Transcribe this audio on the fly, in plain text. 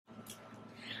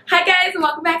Hi guys, and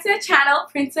welcome back to the channel.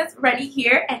 Princess Reni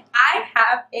here, and I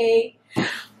have a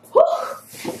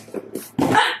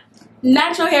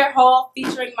natural hair haul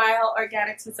featuring Mielle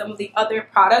Organics and some of the other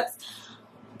products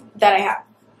that I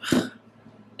have.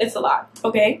 It's a lot,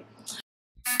 okay?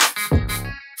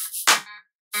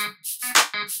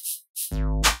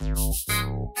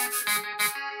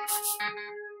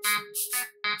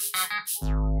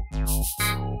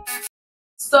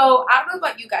 So I don't know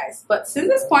about you guys, but since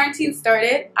this quarantine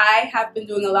started, I have been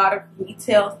doing a lot of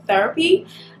retail therapy,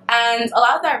 and a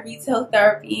lot of that retail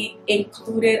therapy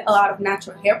included a lot of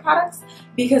natural hair products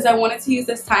because I wanted to use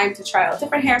this time to try out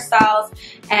different hairstyles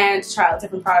and to try out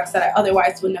different products that I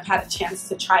otherwise wouldn't have had a chance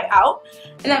to try out.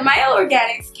 And then Mielle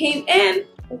Organics came in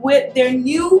with their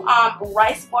new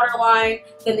rice water line.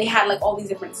 Then they had like all these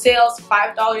different sales,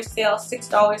 $5 sale,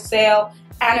 $6 sale,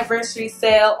 anniversary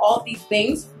sale, all these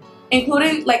things,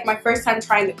 including like my first time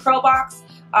trying the curl box,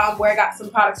 where I got some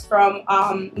products from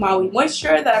Maui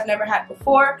Moisture that I've never had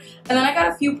before. And then I got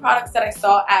a few products that I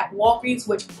saw at Walgreens,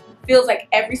 which feels like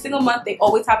every single month they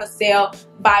always have a sale,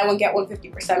 buy one get one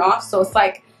 50% off. So it's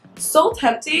like so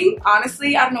tempting,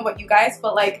 honestly. I don't know about you guys,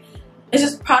 but like it's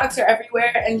just products are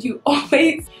everywhere and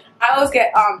I always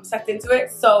get sucked into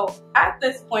it. So at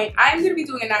this point, I'm going to be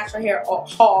doing a natural hair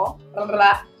haul. I'm going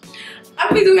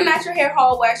to be doing a natural hair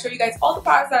haul where I show you guys all the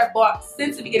products that I bought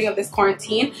since the beginning of this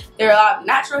quarantine. There are a lot of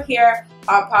natural hair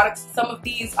products. Some of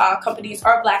these companies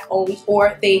are black owned,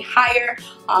 or they hire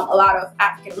a lot of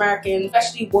African Americans,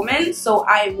 especially women. So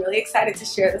I am really excited to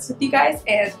share this with you guys,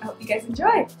 and I hope you guys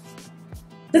enjoy.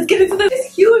 Let's get into this.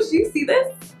 It's huge. Do you see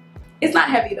this? It's not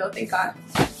heavy though, thank God.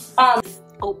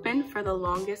 Open for the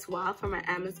longest while for my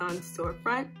Amazon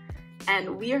storefront,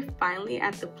 and we are finally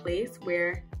at the place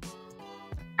where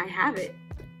I have it.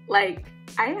 Like,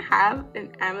 I have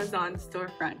an Amazon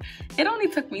storefront. It only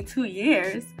took me 2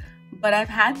 years, but I've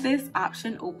had this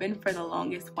option open for the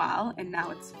longest while, and now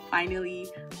it's finally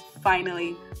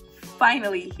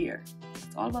here.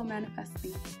 It's all about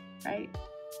manifesting, right?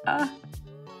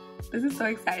 This is so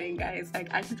exciting, guys.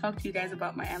 Like, I can talk to you guys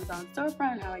about my Amazon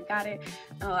storefront, how I got it,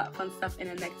 and all that fun stuff in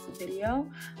the next video.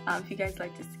 If you guys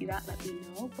like to see that, let me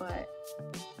know. But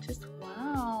just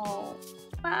wow.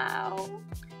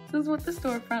 This is what the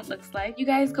storefront looks like. You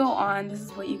guys go on, this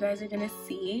is what you guys are gonna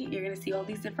see. You're gonna see all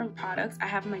these different products. I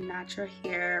have my natural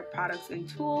hair products and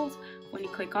tools. When you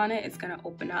click on it, it's gonna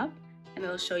open up and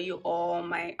it'll show you all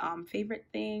my favorite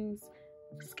things,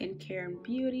 skincare and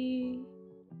beauty.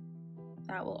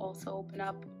 That will also open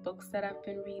up books that I've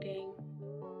been reading,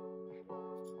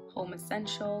 home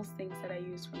essentials, things that I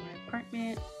use for my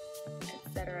apartment,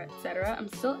 etc., etc. I'm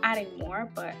still adding more,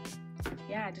 but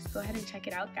yeah, just go ahead and check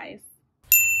it out, guys.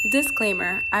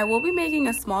 Disclaimer, I will be making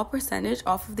a small percentage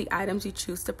off of the items you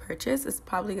choose to purchase. It's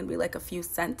probably going to be like a few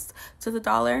cents to the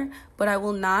dollar, but I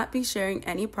will not be sharing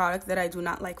any product that I do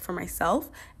not like for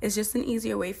myself. It's just an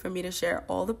easier way for me to share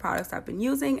all the products I've been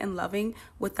using and loving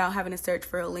without having to search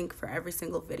for a link for every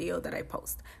single video that I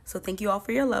post. So thank you all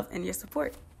for your love and your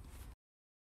support.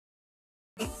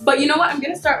 But you know what? I'm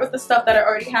going to start with the stuff that I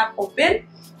already have open.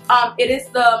 It is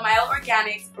the Mielle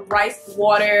Organics Rice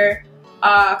Water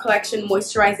Collection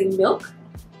Moisturizing Milk.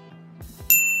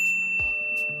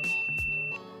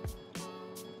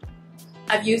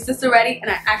 I've used this already and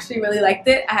I actually really liked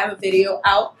it. I have a video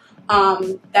out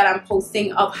that I'm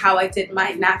posting of how I did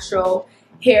my natural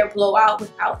hair blowout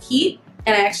without heat,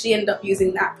 and I actually ended up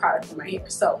using that product in my hair.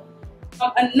 So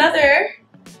another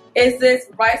is this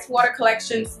Rice Water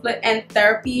Collection Split End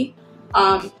Therapy.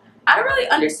 I don't really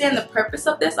understand the purpose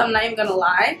of this, I'm not even gonna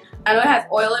lie. I know it has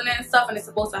oil in it and stuff and it's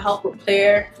supposed to help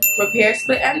repair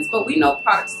split ends, but we know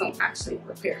products don't actually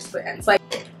repair split ends.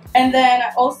 And then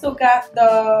I also got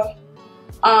the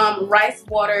Rice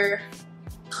Water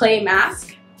Clay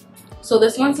Mask. So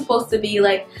this one's supposed to be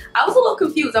like, I was a little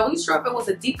confused. I wasn't sure if it was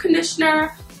a deep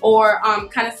conditioner or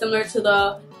kind of similar to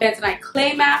the bentonite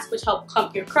clay mask, which help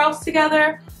clump your curls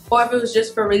together, or if it was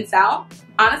just for rinse out.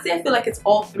 Honestly, I feel like it's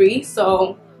all three.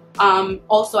 So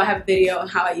also I have a video on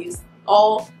how I use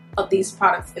all of these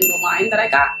products in the line that I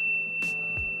got.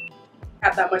 I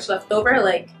have that much left over,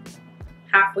 like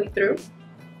halfway through.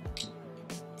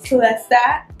 So that's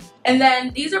that. And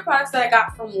then these are products that I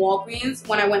got from Walgreens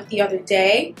when I went the other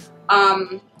day.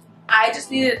 I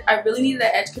really needed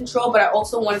an edge control, but I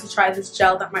also wanted to try this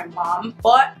gel that my mom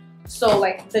bought. So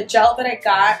like the gel that I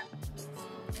got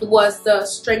was the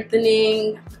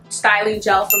strengthening styling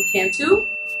gel from Cantu.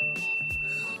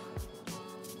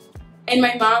 and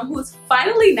my mom, who's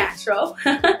finally natural.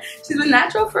 She's been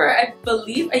natural for, I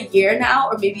believe, a year now,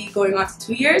 or maybe going on to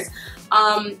 2 years.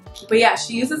 But yeah,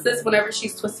 she uses this whenever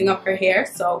she's twisting up her hair,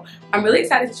 so I'm really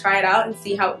excited to try it out and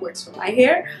see how it works for my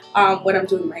hair when I'm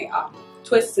doing my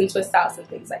twists and twist outs and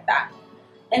things like that.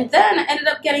 And then I ended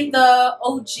up getting the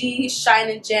OG Shine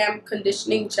and Jam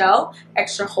Conditioning Gel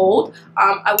Extra Hold.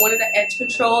 I wanted an edge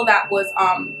control that was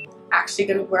actually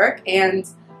going to work and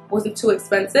wasn't too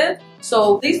expensive.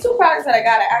 So these two products that I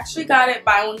actually got it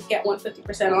buy one get one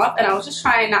 50% off, and I was just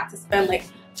trying not to spend like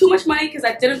too much money because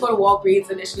I didn't go to Walgreens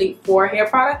initially for hair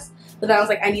products. But then I was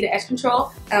like, I need an edge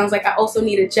control, and I was like, I also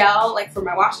need a gel like for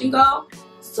my wash and go.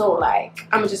 So like,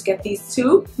 I'm gonna just get these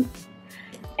two.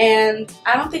 And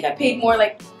I don't think I paid more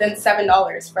than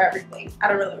 $7 for everything. I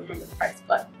don't really remember the price,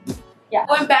 but yeah.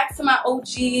 Going back to my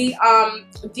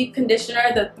OG deep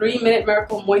conditioner, the 3-Minute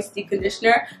Miracle Moist Deep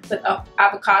Conditioner with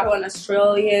avocado and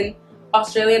Australian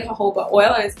jojoba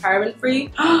oil, and it's paraben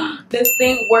free. This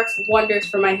thing works wonders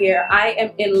for my hair. I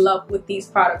am in love with these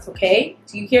products, okay?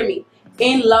 Do you hear me?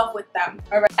 In love with them.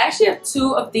 All right. I actually have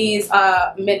 2 of these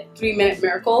 3-Minute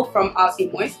Miracle from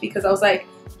Aussie Moist because I was like,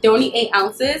 they're only 8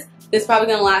 ounces. This is probably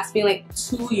gonna last me like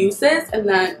 2 uses, and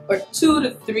then, or 2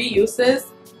 to 3 uses.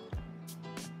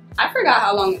 I forgot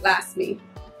how long it lasts me.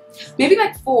 Maybe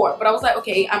like 4, but I was like,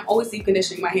 okay, I'm always deep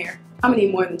conditioning my hair. I'm gonna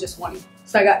need more than just 1.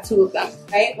 So I got 2 of them,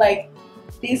 right? Like,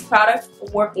 these products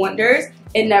work wonders.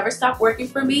 It never stopped working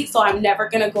for me, so I'm never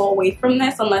gonna go away from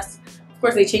this unless, of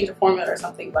course, they change the formula or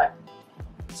something. But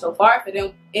so far,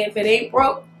 if it ain't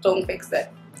broke, don't fix it.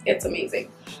 It's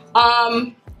amazing.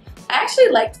 I actually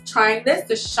liked trying this,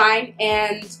 the Shine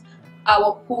and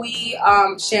Awapui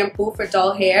shampoo for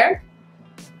dull hair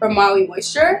from Maui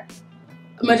Moisture.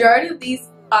 The majority of these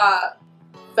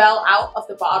fell out of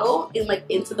the bottle and like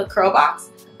into the curl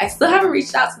box. I still haven't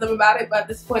reached out to them about it, but at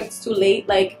this point it's too late.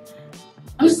 Like,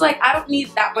 I'm just like, I don't need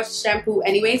that much shampoo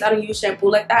anyways. I don't use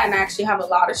shampoo like that, and I actually have a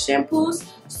lot of shampoos.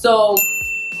 So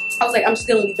I was like, I'm just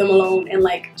gonna leave them alone and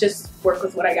like just work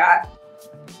with what I got.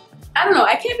 I don't know,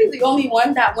 I can't be the only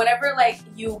one that whenever like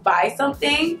you buy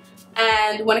something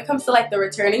and when it comes to like the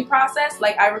returning process,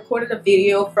 like I recorded a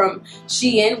video from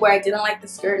Shein where I didn't like the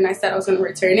skirt and I said I was gonna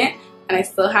return it, and I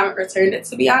still haven't returned it,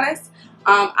 to be honest.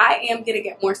 I am gonna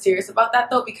get more serious about that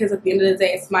though, because at the end of the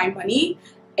day it's my money,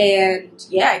 and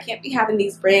yeah, I can't be having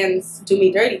these brands do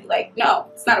me dirty. Like, no,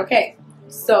 it's not okay.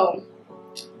 So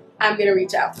I'm gonna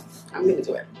reach out. I'm gonna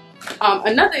do it.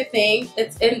 Another thing,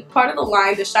 it's in part of the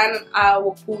line, the Shine and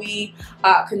Awapui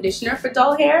conditioner for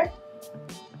dull hair.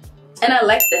 And I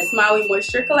like this Maui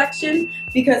Moisture collection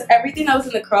because everything that was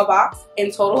in the curl box,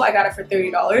 in total, I got it for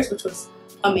 $30, which was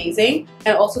amazing.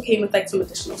 And it also came with like some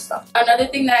additional stuff. Another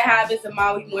thing that I have is the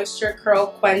Maui Moisture Curl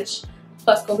Quench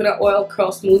plus Coconut Oil Curl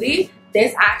Smoothie.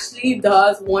 This actually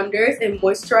does wonders and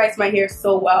moisturizes my hair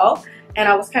so well. And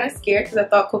I was kind of scared because I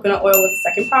thought coconut oil was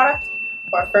the second product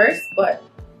or first, but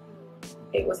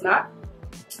it was not.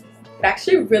 It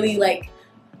actually really like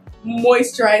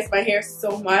moisturized my hair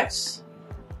so much.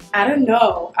 I don't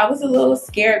know. I was a little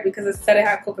scared because it said it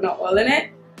had coconut oil in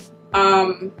it.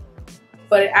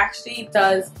 But it actually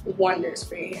does wonders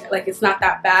for your hair. Like, it's not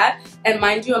that bad. And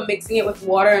mind you, I'm mixing it with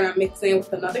water and I'm mixing it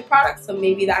with another product, so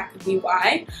maybe that could be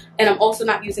why. And I'm also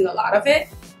not using a lot of it.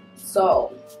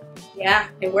 So yeah,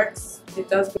 it works. It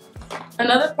does.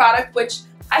 Another product which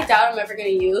I doubt I'm ever gonna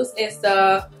use is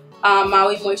the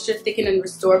Maui Moisture Thicken and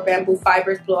Restore Bamboo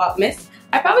Fibers Blowout Mist.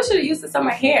 I probably should have used this on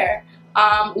my hair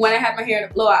when I had my hair in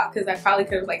a blowout, because I probably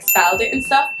could have like styled it and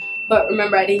stuff. But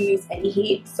remember, I didn't use any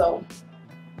heat, so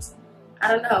I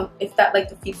don't know if that like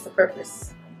defeats the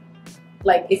purpose.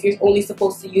 Like, if you're only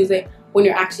supposed to use it when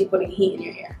you're actually putting heat in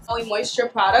your hair. Maui Moisture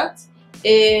product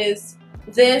is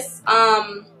this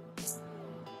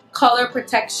Color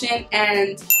Protection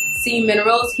and Sea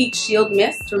Minerals Heat Shield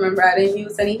Mist. Remember, I didn't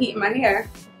use any heat in my hair,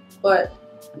 but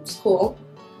it's cool.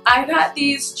 I got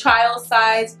these trial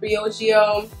size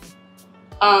Briogeo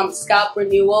Scalp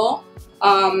Renewal.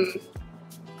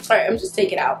 Sorry, I'm just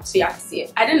taking it out so y'all can see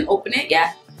it. I didn't open it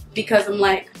yet because I'm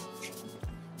like,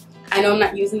 I know I'm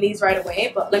not using these right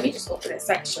away, but let me just open it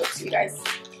so I can show it to you guys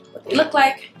what they look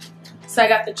like. So I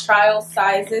got the trial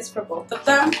sizes for both of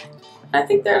them. I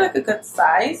think they're like a good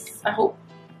size, I hope.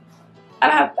 I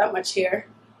don't have that much hair.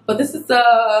 But this is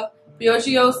the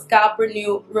Briogeo Scalp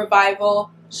Revival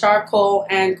Charcoal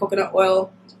and Coconut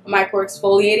Oil Micro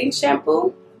Exfoliating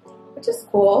Shampoo, which is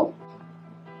cool.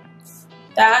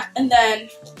 That, and then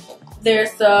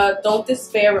there's the Don't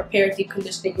Despair Repair Deep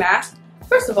Conditioning Mask.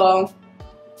 First of all,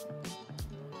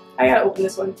 I gotta open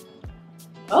this one.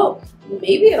 Oh,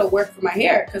 maybe it'll work for my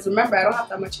hair, because remember, I don't have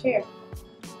that much hair.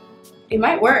 it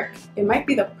might work. It might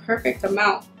be the perfect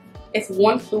amount. It's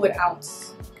 1 fluid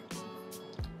ounce.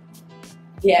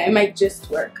 Yeah, it might just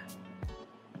work.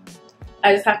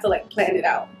 I just have to like plan it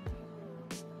out.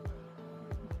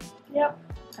 Yep,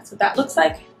 that's what that looks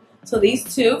like. So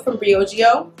these two from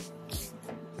Briogeo.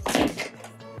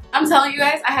 I'm telling you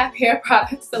guys, I have hair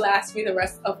products to last me the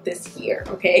rest of this year,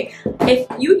 okay? If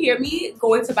you hear me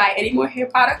going to buy any more hair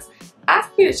products,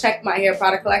 ask me to check my hair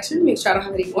product collection, make sure I don't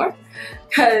have any more,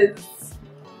 because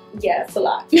yeah, it's a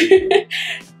lot.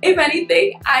 If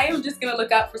anything, I am just gonna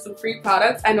look out for some free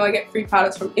products. I know I get free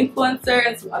products from influencers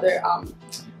and some other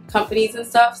companies and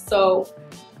stuff, so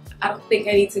I don't think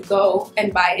I need to go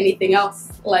and buy anything else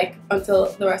like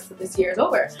until the rest of this year is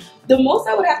over. The most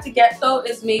I would have to get though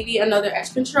is maybe another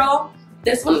edge control.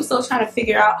 This one I'm still trying to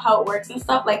figure out how it works and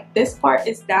stuff. Like this part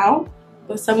is down,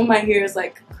 but some of my hair is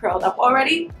like curled up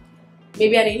already.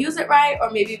 Maybe I didn't use it right, or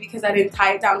maybe because I didn't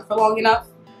tie it down for long enough.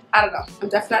 I don't know. I'm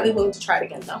definitely willing to try it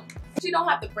again though. I actually don't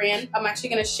have the brand. I'm actually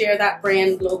gonna share that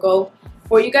brand logo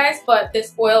for you guys, but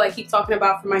this oil I keep talking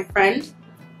about for my friend.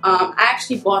 I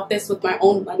actually bought this with my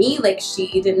own money. Like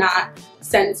she did not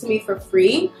send it to me for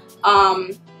free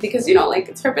because you know, like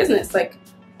it's her business. Like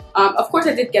of course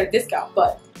I did get a discount,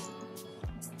 but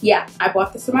yeah, I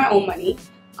bought this with my own money.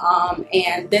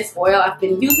 And this oil, I've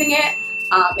been using it.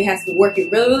 It has been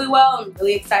working really, really well. I'm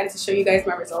really excited to show you guys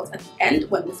my results at the end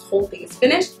when this whole thing is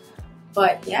finished.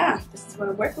 But yeah, this is what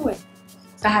I'm working with.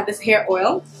 So I have this hair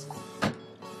oil,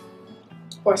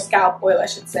 or scalp oil I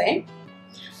should say.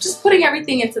 Just putting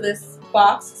everything into this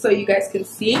box so you guys can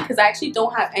see, because I actually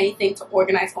don't have anything to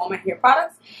organize all my hair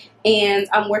products, and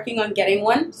I'm working on getting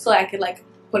one so I could like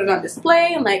put it on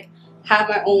display and like have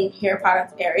my own hair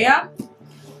product area.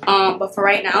 But for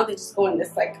right now, they just go in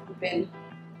this like bin.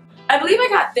 I believe I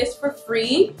got this for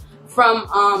free from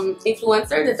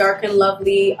influencer, the Dark and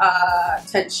Lovely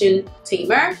Tension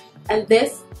Tamer, and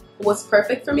this was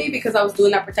perfect for me because I was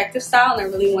doing that protective style and I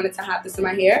really wanted to have this in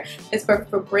my hair. It's perfect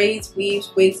for braids,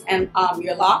 weaves, wigs, and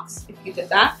your locks if you did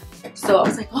that. So I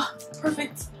was like, oh,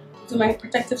 perfect. Do my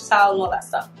protective style and all that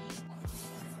stuff.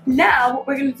 Now what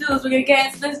we're gonna do is we're gonna get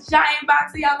into this giant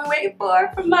box that y'all been waiting for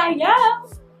from my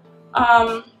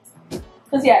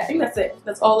because yeah, I think that's it.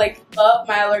 That's all. Like, love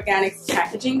my organics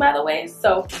packaging, by the way.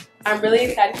 So I'm really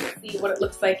excited to see what it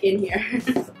looks like in here.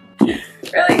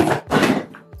 Really.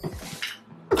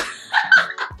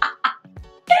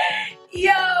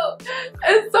 Yo,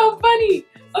 it's so funny.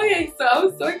 Okay, so I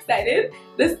was so excited.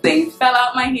 This thing fell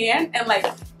out my hand and like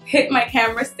hit my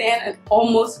camera stand and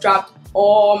almost dropped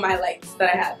all my lights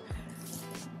that I had.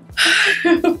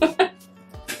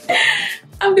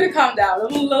 I'm gonna calm down.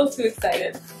 I'm a little too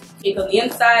excited. Okay, on the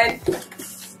inside.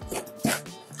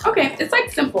 Okay, it's like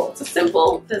simple. It's a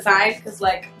simple design because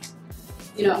like,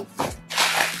 you know,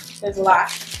 there's a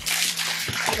lot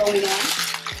going on.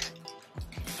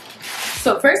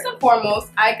 So first and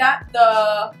foremost, I got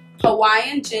the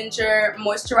Hawaiian Ginger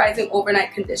Moisturizing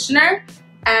Overnight Conditioner,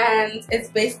 and it's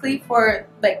basically for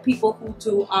like people who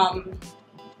do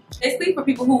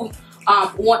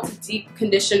want to deep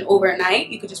condition overnight.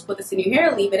 You could just put this in your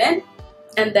hair, leave it in,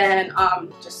 and then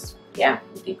just yeah,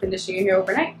 deep condition your hair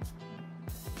overnight.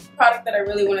 The product that I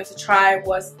really wanted to try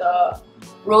was the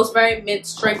Rosemary Mint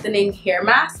Strengthening Hair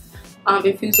Mask.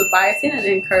 Infused with biotin, and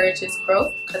it encourages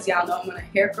growth because y'all know I'm on a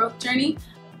hair growth journey.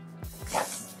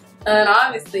 And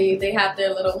obviously they have their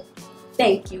little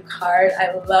thank you card.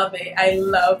 I love it. I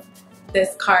love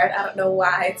this card. I don't know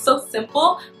why. It's so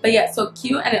simple, but yeah, so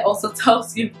cute, and it also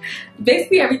tells you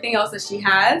basically everything else that she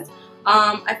has.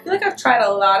 I feel like I've tried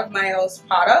a lot of Mayo's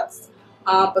products,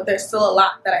 but there's still a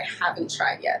lot that I haven't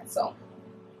tried yet. So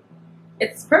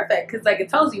it's perfect because like it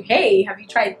tells you, hey, have you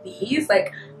tried these?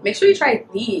 Like, make sure you try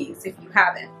these if you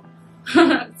haven't.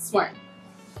 Smart.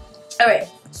 Alright,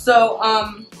 so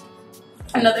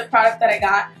another product that I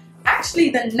got, actually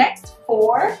the next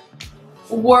 4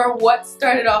 were what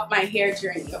started off my hair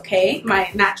journey, okay?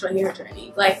 My natural hair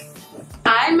journey. Like,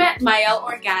 I met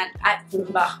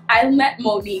I met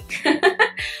Monique.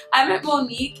 I met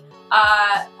Monique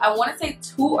I want to say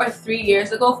 2 or 3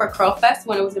 years ago for Curl Fest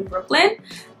when it was in Brooklyn.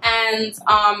 And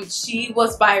she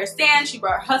was by her stand. She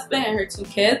brought her husband and her 2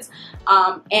 kids,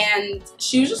 and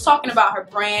she was just talking about her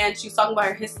brand. She was talking about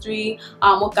her history,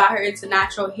 what got her into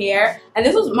natural hair. And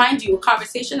this was, mind you, a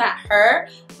conversation that her,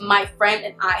 my friend,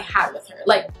 and I had with her.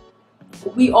 Like,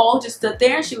 we all just stood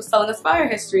there and she was telling us about her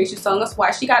history. She was telling us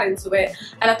why she got into it,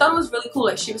 and I thought it was really cool.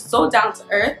 Like, she was so down to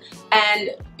earth,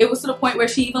 and it was to the point where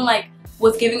she even like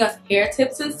was giving us hair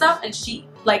tips and stuff. And she,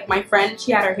 like, my friend,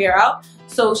 she had her hair out,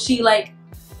 so she like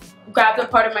grabbed a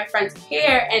part of my friend's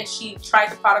hair and she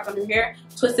tried the product on her hair,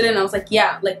 twisted it, and I was like,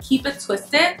 yeah, like, keep it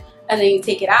twisted and then you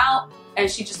take it out, and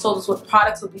she just told us what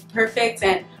products would be perfect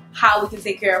and how we can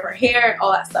take care of her hair and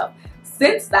all that stuff.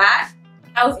 Since that,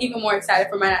 I was even more excited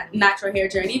for my natural hair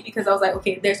journey because I was like,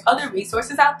 okay, there's other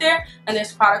resources out there and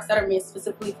there's products that are made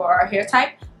specifically for our hair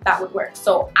type that would work.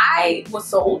 So I was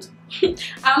sold. I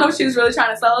don't know if she was really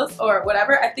trying to sell us or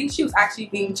whatever. I think she was actually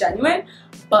being genuine,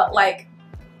 but like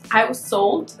I was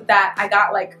sold that I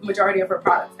got like majority of her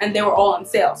products and they were all on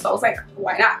sale. So I was like,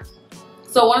 why not?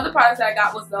 So one of the products that I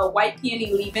got was the White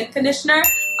Peony Leave-In Conditioner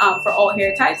for all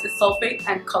hair types. It's sulfate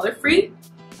and color free.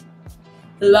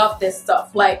 Love this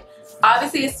stuff. Like,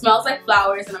 obviously it smells like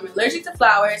flowers and I'm allergic to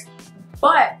flowers,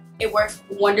 but it works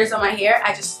wonders on my hair.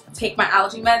 I just take my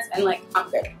allergy meds and like I'm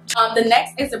good. The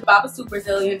next is the Babasu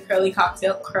Brazilian Curly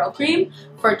Cocktail Curl Cream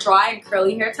for dry and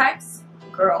curly hair types.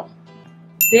 Girl,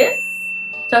 this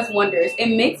does wonders.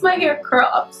 It makes my hair curl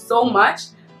up so much.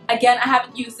 Again, I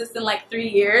haven't used this in like 3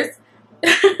 years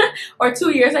or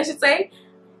 2 years I should say,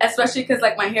 especially because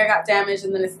like my hair got damaged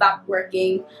and then it stopped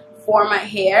working for my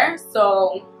hair.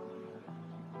 So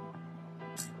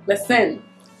listen,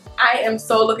 I am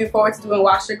so looking forward to doing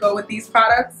wash and go with these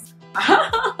products.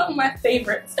 My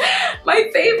favorite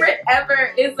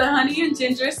ever is the Honey and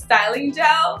Ginger Styling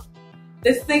Gel.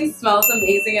 This thing smells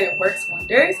amazing and it works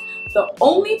wonders. The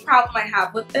only problem I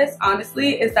have with this,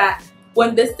 honestly, is that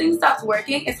when this thing stops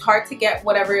working, it's hard to get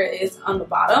whatever it is on the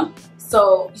bottom.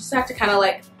 So you just have to kind of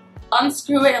like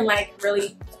unscrew it and like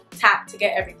really tap to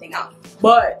get everything out.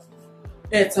 But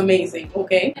it's amazing,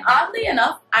 okay? And oddly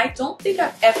enough, I don't think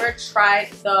I've ever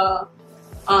tried the,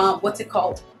 what's it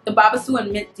called? The Babasu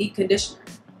and Mint Deep Conditioner.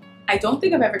 I don't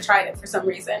think I've ever tried it for some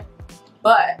reason,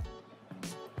 but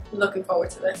I'm looking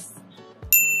forward to this.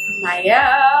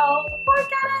 Mael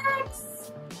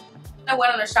Organics. I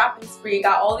went on a shopping spree,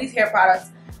 got all these hair products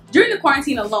during the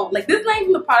quarantine alone. Like, this is not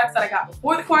even the products that I got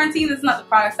before the quarantine. This is not the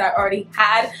products that I already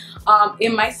had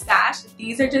in my stash.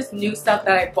 These are just new stuff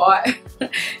that I bought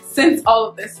since all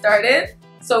of this started.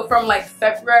 So from like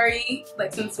February,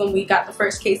 like since when we got the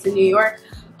first case in New York,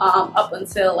 up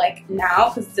until like now,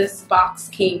 because this box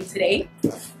came today.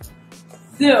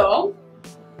 So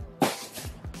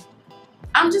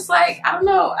I'm just like, I don't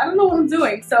know what I'm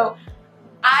doing. So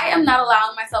I am not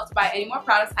allowing myself to buy any more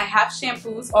products. I have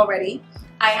shampoos already.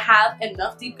 I have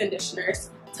enough deep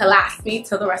conditioners to last me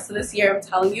till the rest of this year, I'm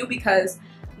telling you, because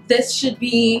this should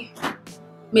be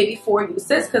maybe 4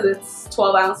 uses because it's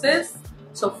 12 ounces.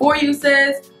 So 4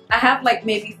 uses. I have like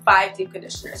maybe 5 deep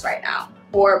conditioners right now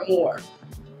or more.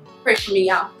 Pray for me,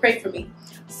 y'all. Pray for me.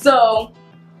 So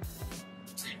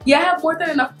yeah, I have more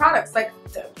than enough products. Like,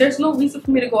 there's no reason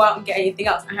for me to go out and get anything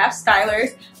else. I have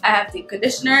stylers, I have deep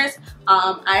conditioners,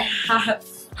 I have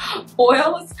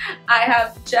oils, I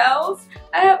have gels,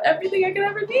 I have everything I could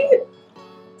ever need.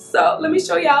 So let me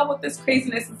show y'all what this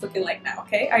craziness is looking like now,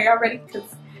 okay? Are y'all ready?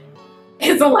 Because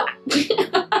it's a lot.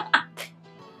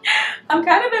 I'm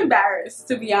kind of embarrassed,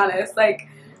 to be honest, like,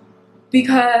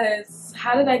 because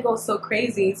how did I go so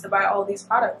crazy to buy all these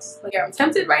products? Like, I'm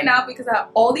tempted right now because I have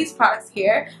all these products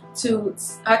here to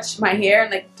touch my hair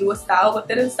and like do a style with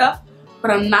it and stuff,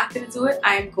 but I'm not gonna do it.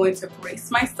 I am going to brace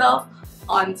myself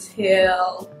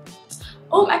until,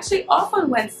 oh, I'm actually off on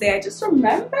Wednesday. I just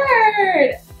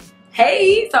remembered.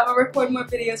 Hey, so I'm gonna record more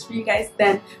videos for you guys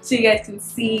then so you guys can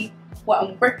see what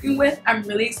I'm working with. I'm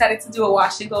really excited to do a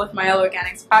wash and go with Mael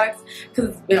Organics products because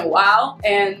it's been a while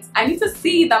and I need to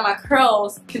see that my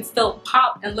curls can still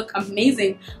pop and look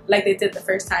amazing like they did the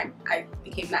first time I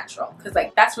became natural, because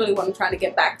like that's really what I'm trying to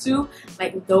get back to,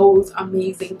 like those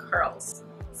amazing curls.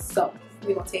 So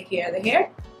we're gonna take care of the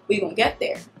hair. We're gonna get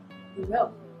there. We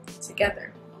will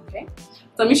together, okay?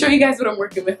 So let me show you guys what I'm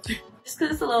working with. Just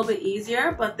because it's a little bit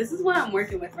easier, but this is what I'm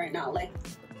working with right now. Like,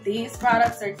 these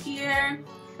products are here.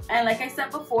 And like I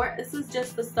said before, this is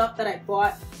just the stuff that I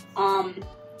bought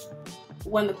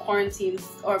when the quarantine,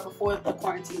 or before the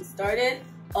quarantine started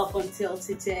up until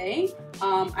today.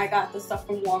 I got the stuff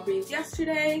from Walgreens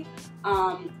yesterday,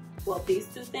 well, these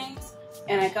 2 things,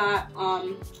 and I got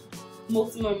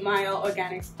most of my Mael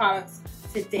Organics products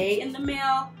today in the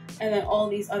mail, and then all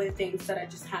these other things that I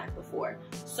just had before.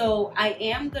 So I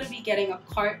am going to be getting a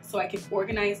cart so I can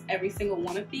organize every single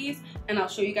one of these, and I'll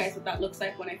show you guys what that looks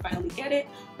like when I finally get it.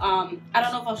 I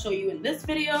don't know if I'll show you in this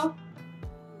video,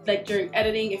 like during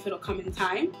editing, if it'll come in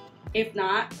time. If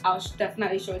not, I'll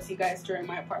definitely show it to you guys during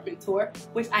my apartment tour,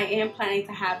 which I am planning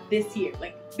to have this year.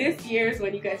 Like, this year is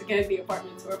when you guys are getting the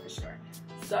apartment tour for sure.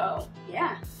 So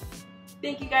yeah.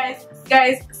 Thank you guys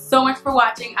so much for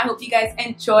watching. I hope you guys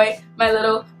enjoy my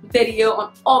little video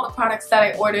on all the products that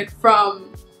I ordered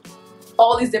from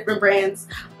all these different brands.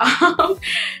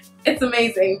 It's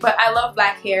amazing, but I love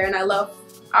black hair and I love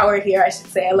our hair, I should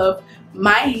say. I love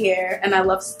my hair and I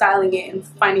love styling it and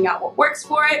finding out what works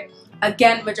for it.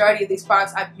 Again, majority of these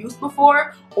products I've used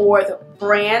before, or the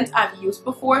brand I've used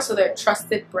before, so they're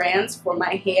trusted brands for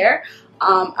my hair.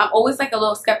 I'm always like a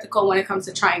little skeptical when it comes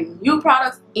to trying new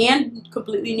products and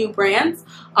completely new brands.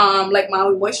 Like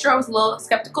Maui Moisture, I was a little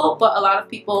skeptical, but a lot of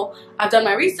people, I've done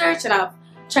my research and I've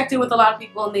checked it with a lot of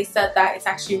people and they said that it's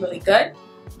actually really good.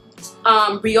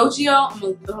 Briogeo, I'm a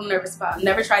little nervous about. I've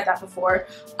never tried that before,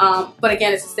 but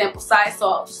again, it's a sample size, so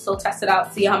I'll still test it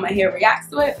out, see how my hair reacts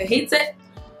to it. If it hates it,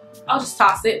 I'll just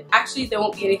toss it. Actually, there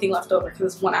won't be anything left over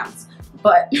because it's 1 ounce.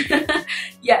 But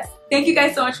yes, thank you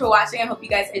guys so much for watching. I hope you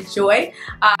guys enjoy.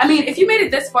 I mean, if you made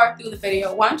it this far through the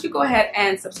video, why don't you go ahead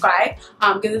and subscribe,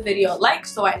 give the video a like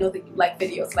so I know that you like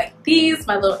videos like these,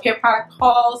 my little hair product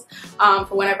hauls,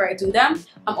 for whenever I do them.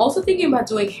 I'm also thinking about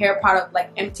doing hair product like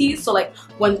empties, so like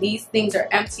when these things are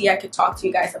empty, I could talk to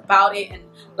you guys about it and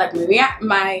like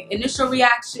my initial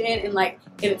reaction and like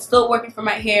if it's still working for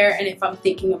my hair and if I'm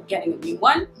thinking of getting a new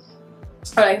one,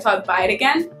 or like if I would buy it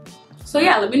again. So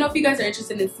yeah, let me know if you guys are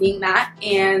interested in seeing that,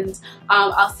 and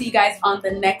I'll see you guys on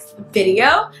the next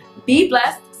video. Be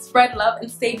blessed, spread love,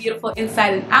 and stay beautiful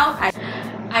inside and out.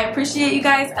 I appreciate you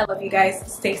guys. I love you guys.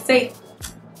 Stay safe.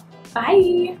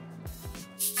 Bye.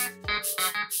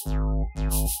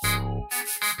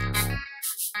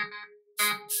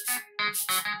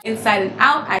 Inside and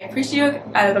out. I appreciate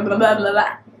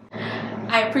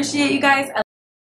you guys.